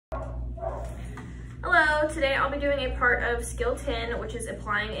Hello, today I'll be doing a part of skill 10, which is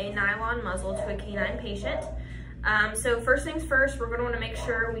applying a nylon muzzle to a canine patient. So first things first, we're gonna wanna make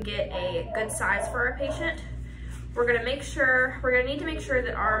sure we get a good size for our patient. We're gonna need to make sure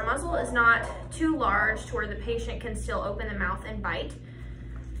that our muzzle is not too large to where the patient can still open the mouth and bite.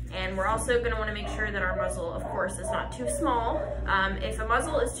 And we're also gonna wanna make sure that our muzzle, of course, is not too small. If a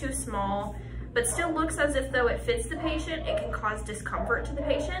muzzle is too small, but still looks as if though it fits the patient, it can cause discomfort to the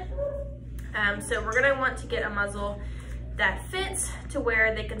patient. So we're gonna want to get a muzzle that fits to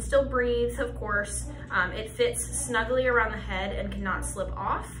where they can still breathe, of course. It fits snugly around the head and cannot slip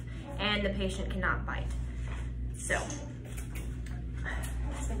off, and the patient cannot bite. So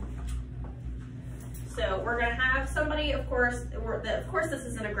we're gonna have somebody, of course this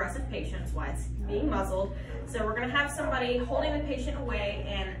is an aggressive patient, that's why it's being muzzled. So we're gonna have somebody holding the patient away,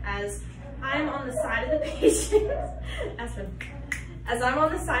 and as I'm on the side of the patient, as I'm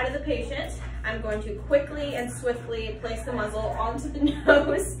on the side of the patient, I'm going to quickly and swiftly place the muzzle onto the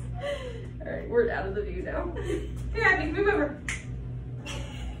nose. All right, we're out of the view now. Here, Abby, move over.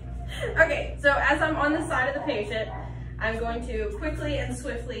 Okay, so as I'm on the side of the patient, I'm going to quickly and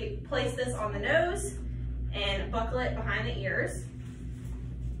swiftly place this on the nose and buckle it behind the ears.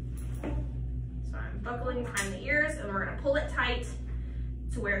 So I'm buckling behind the ears, and we're gonna pull it tight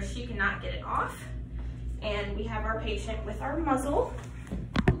to where she cannot get it off. And we have our patient with our muzzle.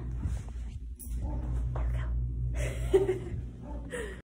 There we go.